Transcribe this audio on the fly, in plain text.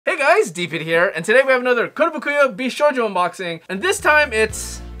Hey guys, Deepit here, and today we have another Kotobukiya Bishoujo unboxing, and this time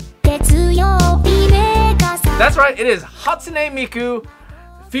it's... That's right, it is Hatsune Miku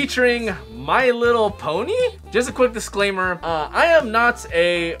featuring My Little Pony? Just a quick disclaimer, I am not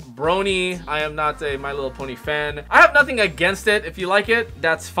a brony, I am not a My Little Pony fan. I have nothing against it. If you like it,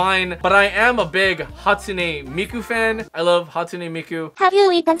 that's fine, but I am a big Hatsune Miku fan. I love Hatsune Miku. Have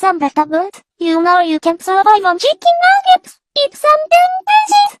you eaten some vegetables? You know you can survive on chicken nuggets. Eat some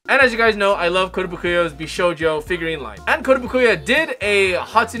delicious. And as you guys know, I love Kotobukiya's Bishoujo figurine line. And Kotobukiya did a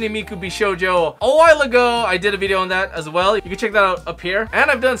Hatsune Miku Bishoujo a while ago. I did a video on that as well. You can check that out up here.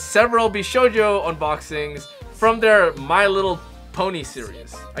 And I've done several Bishoujo unboxings from their My Little Pony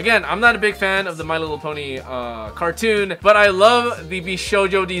series. Again, I'm not a big fan of the My Little Pony cartoon, but I love the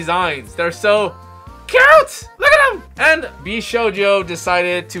Bishoujo designs. They're so cute! Look at them! And Bishoujo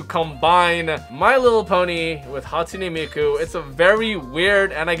decided to combine My Little Pony with Hatsune Miku. It's a very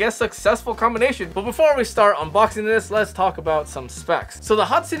weird and I guess successful combination. But before we start unboxing this, let's talk about some specs. So the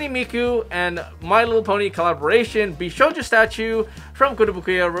Hatsune Miku and My Little Pony collaboration Bishoujo statue from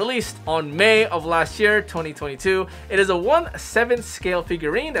Kotobukiya released on May of last year, 2022. It is a 1/7 scale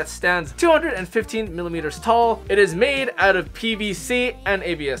figurine that stands 215 millimeters tall. It is made out of PVC and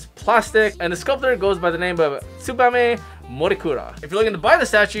ABS plastic, and the sculptor goes by the name of Tsubame Morikura. If you're looking to buy the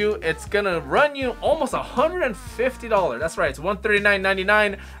statue, it's gonna run you almost $150. That's right, it's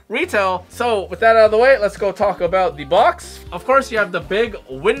 $139.99 retail. So with that out of the way, let's go talk about the box. Of course, you have the big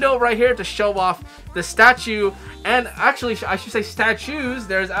window right here to show off the statue, and actually I should say statues.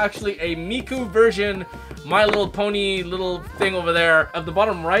 There's actually a Miku version My Little Pony little thing over there. At the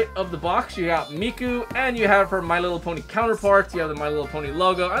bottom right of the box, you got Miku, and you have her My Little Pony counterpart. You have the My Little Pony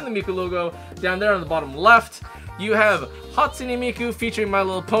logo and the Miku logo down there on the bottom left. You have Hatsune Miku featuring My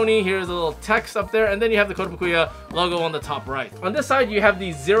Little Pony. Here's a little text up there, and then you have the Kotobukiya logo on the top right. On this side, you have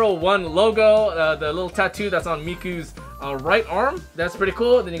the 01 logo, the little tattoo that's on Miku's right arm. That's pretty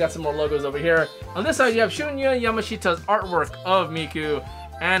cool. Then you got some more logos over here. On this side, you have Shunya Yamashita's artwork of Miku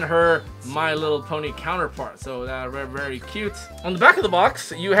and her My Little Pony counterpart. So very, very cute. On the back of the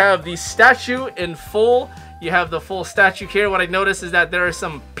box, you have the statue in full. You have the full statue here. What I noticed is that there is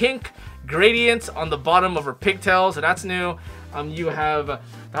some pink gradients on the bottom of her pigtail, so that's new. You have the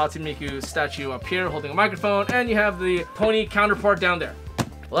Hatsune Miku statue up here holding a microphone, and you have the pony counterpart down there.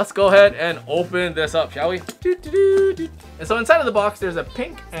 Let's go ahead and open this up, shall we? And so inside of the box, there's a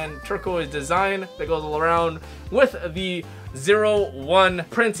pink and turquoise design that goes all around with the 01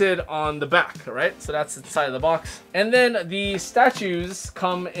 printed on the back, right? So that's inside of the box. And then the statues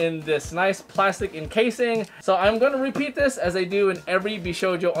come in this nice plastic encasing. So I'm going to repeat this as I do in every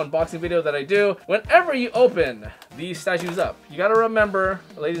Bishoujo unboxing video that I do. Whenever you open these statues up, you got to remember,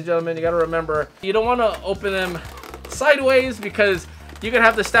 ladies and gentlemen, you got to remember, you don't want to open them sideways because you can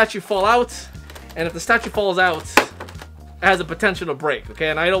have the statue fall out, and if the statue falls out, it has a potential to break, okay?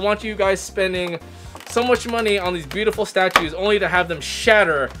 And I don't want you guys spending so much money on these beautiful statues only to have them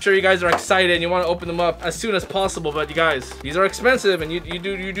shatter. I'm sure you guys are excited and you want to open them up as soon as possible, but you guys, these are expensive, and you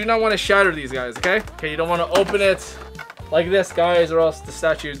do not want to shatter these guys, okay? Okay, you don't want to open it like this, guys, or else the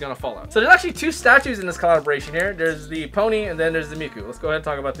statue is gonna fall out. So there's actually two statues in this collaboration here. There's the pony and then there's the Miku. Let's go ahead and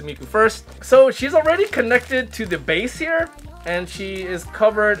talk about the Miku first. So she's already connected to the base here, and she is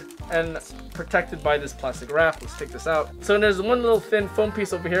covered and protected by this plastic wrap. Let's take this out. So there's one little thin foam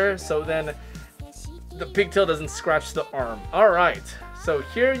piece over here, so then the pigtail doesn't scratch the arm. All right, so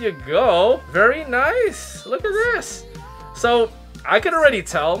here you go. Very nice. Look at this. So I could already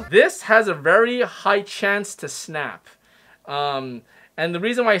tell this has a very high chance to snap. And the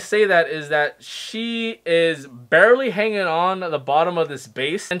reason why I say that is that she is barely hanging on the bottom of this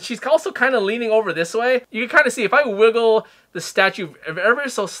base, and she's also kind of leaning over this way. You can kind of see if I wiggle the statue ever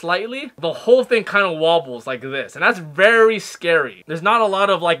so slightly, the whole thing kind of wobbles like this, and that's very scary. There's not a lot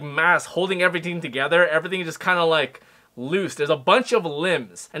of like mass holding everything together. Everything is just kind of like loose. There's a bunch of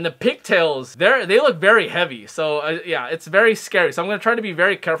limbs, and the pigtails, they look very heavy. So yeah, it's very scary. So I'm gonna try to be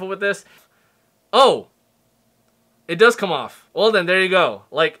very careful with this. Oh, it does come off. Well then, there you go.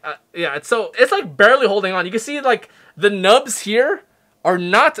 Like, yeah, it's like barely holding on. You can see like the nubs here are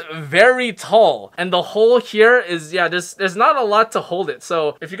not very tall, and the hole here is, yeah, there's not a lot to hold it.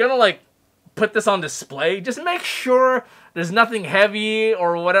 So if you're gonna like put this on display, just make sure there's nothing heavy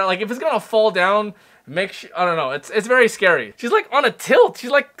or whatever. Like if it's gonna fall down, make sure, I don't know, it's very scary. She's like on a tilt. She's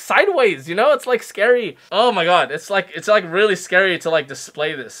like sideways, you know? It's like scary. Oh my god, it's like really scary to like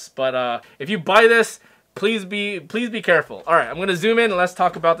display this. But if you buy this, Please be careful. All right, I'm gonna zoom in and let's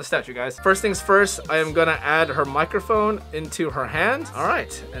talk about the statue, guys. First things first, I am gonna add her microphone into her hand. All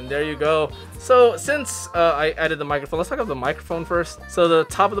right, and there you go. So since I added the microphone, let's talk about the microphone first. So the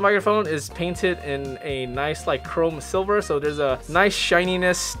top of the microphone is painted in a nice like chrome silver, so there's a nice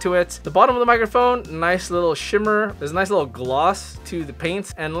shininess to it. The bottom of the microphone, nice little shimmer. There's a nice little gloss to the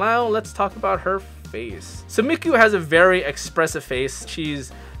paint. And now let's talk about her face. So Miku has a very expressive face.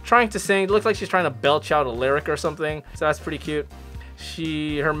 She's trying to sing. It looks like she's trying to belch out a lyric or something, so that's pretty cute.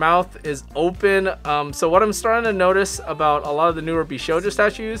 Her mouth is open. So what I'm starting to notice about a lot of the newer Bishoujo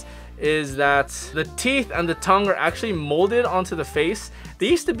statues is that the teeth and the tongue are actually molded onto the face. They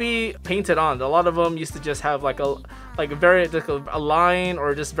used to be painted on. A lot of them used to just have like a line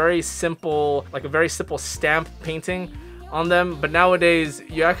or just very simple stamp painting on them. But nowadays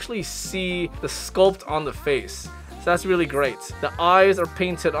you actually see the sculpt on the face. So that's really great. The eyes are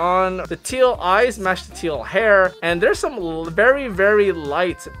painted on. The teal eyes match the teal hair. And there's some very, very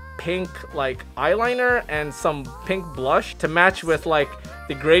light pink like eyeliner and some pink blush to match with like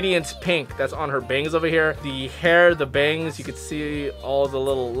the gradient pink that's on her bangs over here. The hair, the bangs, you can see all the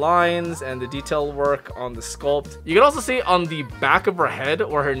little lines and the detail work on the sculpt. You can also see on the back of her head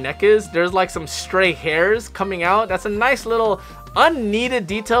where her neck is, there's like some stray hairs coming out. That's a nice little unneeded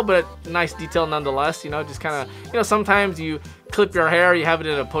detail, but nice detail nonetheless. You know, just kind of, you know, sometimes you clip your hair, you have it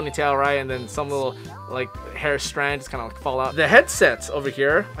in a ponytail, right? And then some little like hair strand just kind of like fall out. The headsets over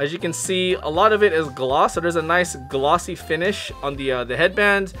here, as you can see, a lot of it is gloss, so there's a nice glossy finish on the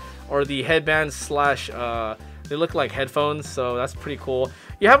headband, or the headband slash they look like headphones, so that's pretty cool.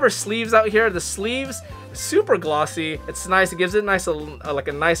 You have her sleeves out here. The sleeves, super glossy. It's nice. It gives it nice, like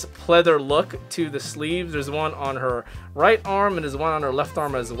a nice pleather look to the sleeves. There's one on her right arm and there's one on her left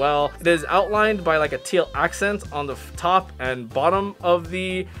arm as well. It is outlined by like a teal accent on the top and bottom of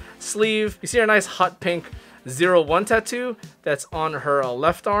the sleeve. You see her nice hot pink 01 tattoo that's on her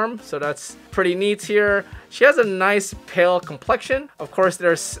left arm, so that's pretty neat here. She has a nice pale complexion. Of course,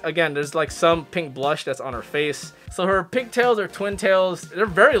 there's like some pink blush that's on her face. So her pigtails are twin tails. They're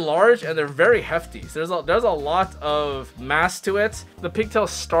very large and they're very hefty. So there's a lot of mass to it. The pigtail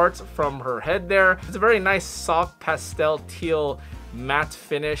starts from her head there. It's a very nice soft pastel teal matte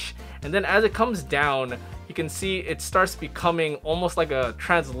finish, and then as it comes down, you can see it starts becoming almost like a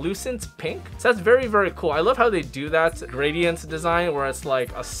translucent pink. So that's very, very cool. I love how they do that gradient design where it's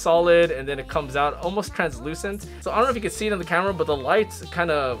like a solid and then it comes out almost translucent. So I don't know if you can see it on the camera, but the light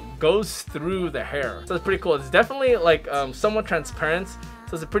kind of goes through the hair. So it's pretty cool. It's definitely like somewhat transparent.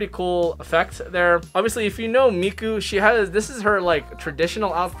 So it's a pretty cool effect there. Obviously, if you know Miku, this is her like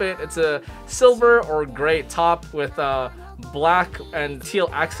traditional outfit. It's a silver or gray top with black and teal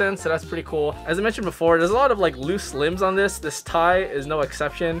accents, so that's pretty cool. As I mentioned before, there's a lot of like loose limbs on this. This tie is no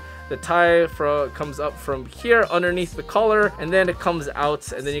exception. The tie comes up from here underneath the collar, and then it comes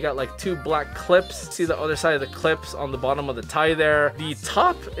out, and then you got like two black clips. See the other side of the clips on the bottom of the tie there. The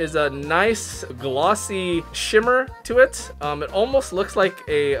top is a nice glossy shimmer to it. It almost looks like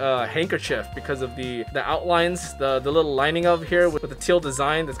a handkerchief because of the outlines, the little lining of here with the teal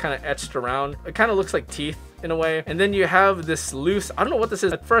design that's kind of etched around. It kind of looks like teeth in a way. And then you have this loose, I don't know what this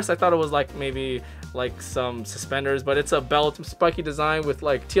is. At first I thought it was like maybe like some suspenders, but it's a belt, some spiky design with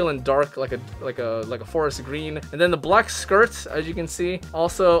like teal and dark, like a forest green. And then the black skirt, as you can see,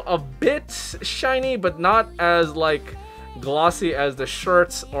 also a bit shiny, but not as like glossy as the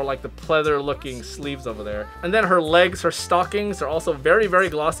shirts or like the pleather looking sleeves over there. And then her legs, her stockings are also very, very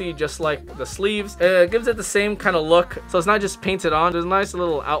glossy, just like the sleeves. It gives it the same kind of look, so it's not just painted on. There's a nice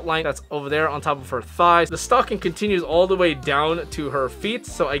little outline that's over there on top of her thighs. The stocking continues all the way down to her feet,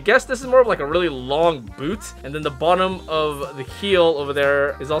 so I guess this is more of like a really long boot. And then the bottom of the heel over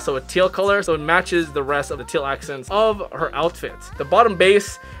there is also a teal color, so it matches the rest of the teal accents of her outfit. The bottom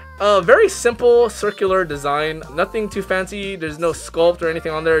base, very simple circular design, nothing too fancy. There's no sculpt or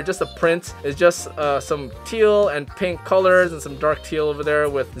anything on there, just a print. It's just some teal and pink colors and some dark teal over there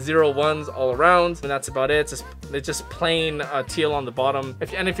with 01s all around, and that's about it. It's just plain teal on the bottom.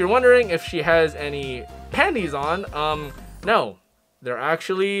 If you're wondering if she has any panties on, no, they're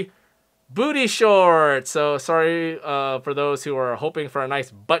actually booty shorts. So sorry for those who are hoping for a nice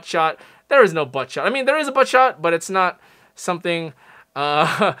butt shot. There is no butt shot. I mean, there is a butt shot, but it's not something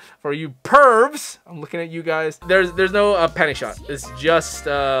for you pervs. I'm looking at you guys. There's no panty shot. It's just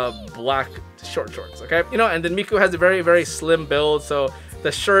black short shorts, okay? You know, and then Miku has a very, very slim build, so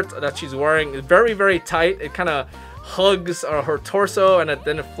the shirt that she's wearing is very, very tight. It kind of hugs her torso, and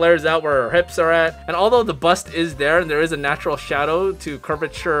then it flares out where her hips are at. And although the bust is there and there is a natural shadow to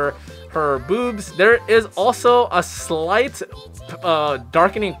curvature her boobs, there is also a slight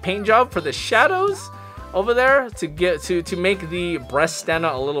darkening paint job for the shadows over there to get to make the breast stand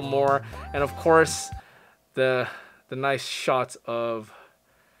out a little more, and of course the nice shots of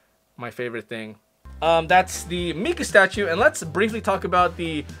my favorite thing. That's the Miku statue, and let's briefly talk about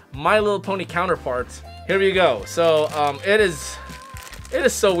the My Little Pony counterparts. Here we go. So it is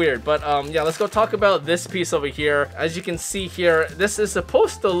so weird, but yeah, let's go talk about this piece over here. As you can see here, this is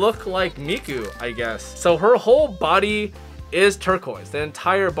supposed to look like Miku, I guess. So her whole body is turquoise, the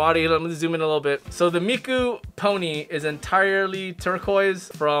entire body. Let me zoom in a little bit. So the Miku pony is entirely turquoise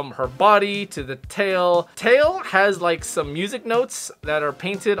from her body to the tail. Tail has like some music notes that are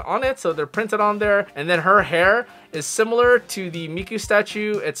painted on it, so they're printed on there. And then her hair is similar to the Miku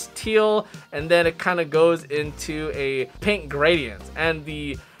statue. It's teal, and then it kind of goes into a pink gradient. And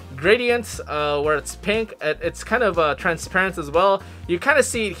the gradients where it's pink, it's kind of transparent as well. You kind of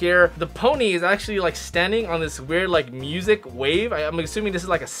see it here. The pony is actually like standing on this weird like music wave. I'm assuming this is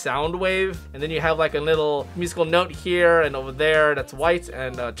like a sound wave, and then you have like a little musical note here and over there that's white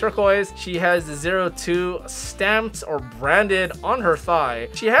and turquoise. She has the 02 stamped or branded on her thigh.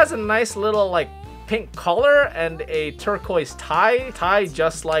 She has a nice little like pink collar and a turquoise tie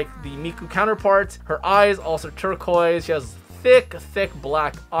just like the Miku counterpart. Her eyes also turquoise. She has thick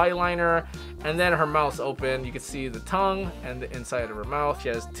black eyeliner, and then her mouth's open. You can see the tongue and the inside of her mouth. She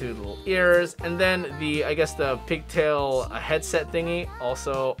has 2 little ears, and then I guess the pigtail headset thingy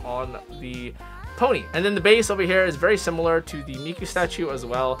also on the pony. And then the base over here is very similar to the Miku statue as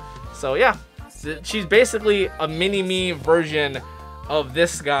well. So yeah, she's basically a mini-me version of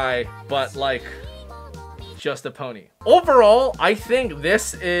this guy, but like just a pony. Overall, I think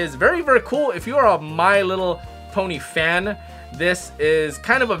this is very cool. If you are a My Little Pony fan, this is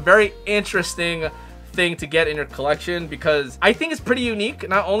kind of a very interesting thing to get in your collection, because I think it's pretty unique.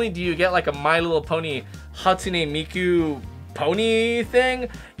 Not only do you get like a My Little Pony Hatsune Miku pony thing,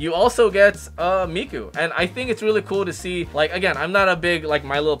 you also get Miku, and I think it's really cool to see. Like, again, I'm not a big like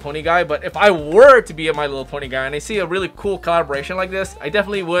My Little Pony guy, but if I were to be a My Little Pony guy and I see a really cool collaboration like this, I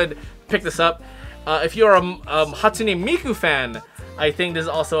definitely would pick this up. If you're a Hatsune Miku fan, I think this is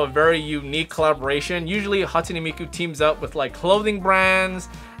also a very unique collaboration. Usually Hatsune Miku teams up with like clothing brands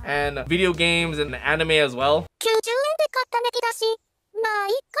and video games and anime as well.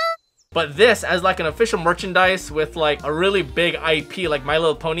 But this, as like an official merchandise with like a really big IP like My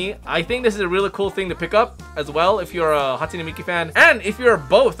Little Pony, I think this is a really cool thing to pick up as well if you're a Hatsune Miku fan. And if you're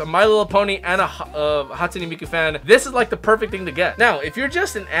both a My Little Pony and a Hatsune Miku fan, this is like the perfect thing to get. Now, if you're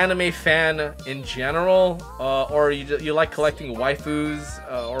just an anime fan in general, or you like collecting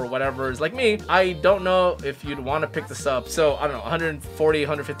waifus or whatever, is like me, I don't know if you'd want to pick this up. So I don't know, 140,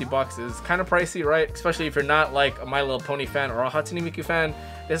 150 bucks is kind of pricey, right? Especially if you're not like a My Little Pony fan or a Hatsune Miku fan.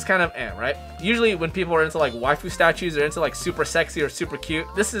 It's kind of right? Usually when people are into like waifu statues, they're into like super sexy or super cute.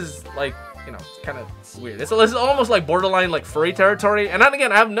 This is like, you know, kind of weird. This is almost like borderline like furry territory. And then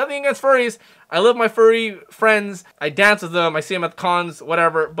again, I have nothing against furries. I love my furry friends. I dance with them. I see them at cons,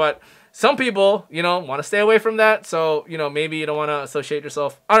 whatever. But some people, you know, want to stay away from that. So, you know, maybe you don't want to associate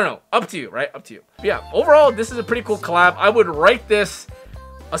yourself. I don't know. Up to you, right? Up to you. But yeah, overall, this is a pretty cool collab. I would rate this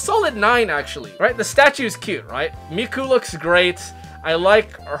a solid 9, actually, right? The statue is cute, right? Miku looks great. I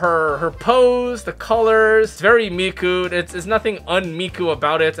like her pose, the colors. It's very Miku. It's nothing un-Miku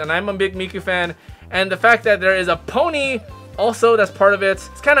about it, and I'm a big Miku fan. And the fact that there is a pony also that's part of it,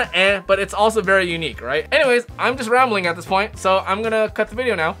 it's kind of but it's also very unique, right? Anyways, I'm just rambling at this point, so I'm gonna cut the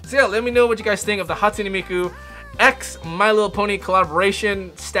video now. So yeah, let me know what you guys think of the Hatsune Miku X My Little Pony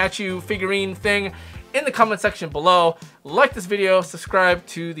collaboration statue figurine thing in the comment section below. Like this video, subscribe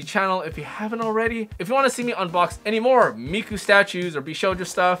to the channel if you haven't already. If you want to see me unbox any more Miku statues or Bishoujo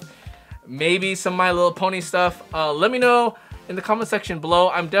stuff, maybe some My Little Pony stuff, let me know in the comment section below.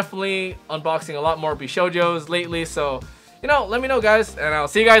 I'm definitely unboxing a lot more Bishoujos lately, so, you know, let me know, guys, and I'll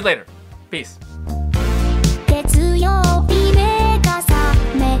see you guys later. Peace.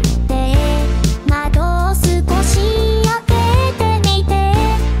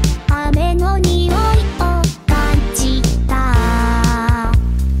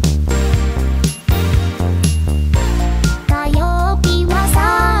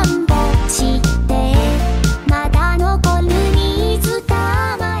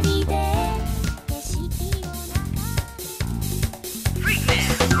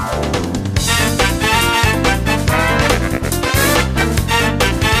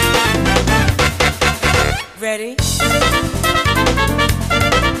 Ready?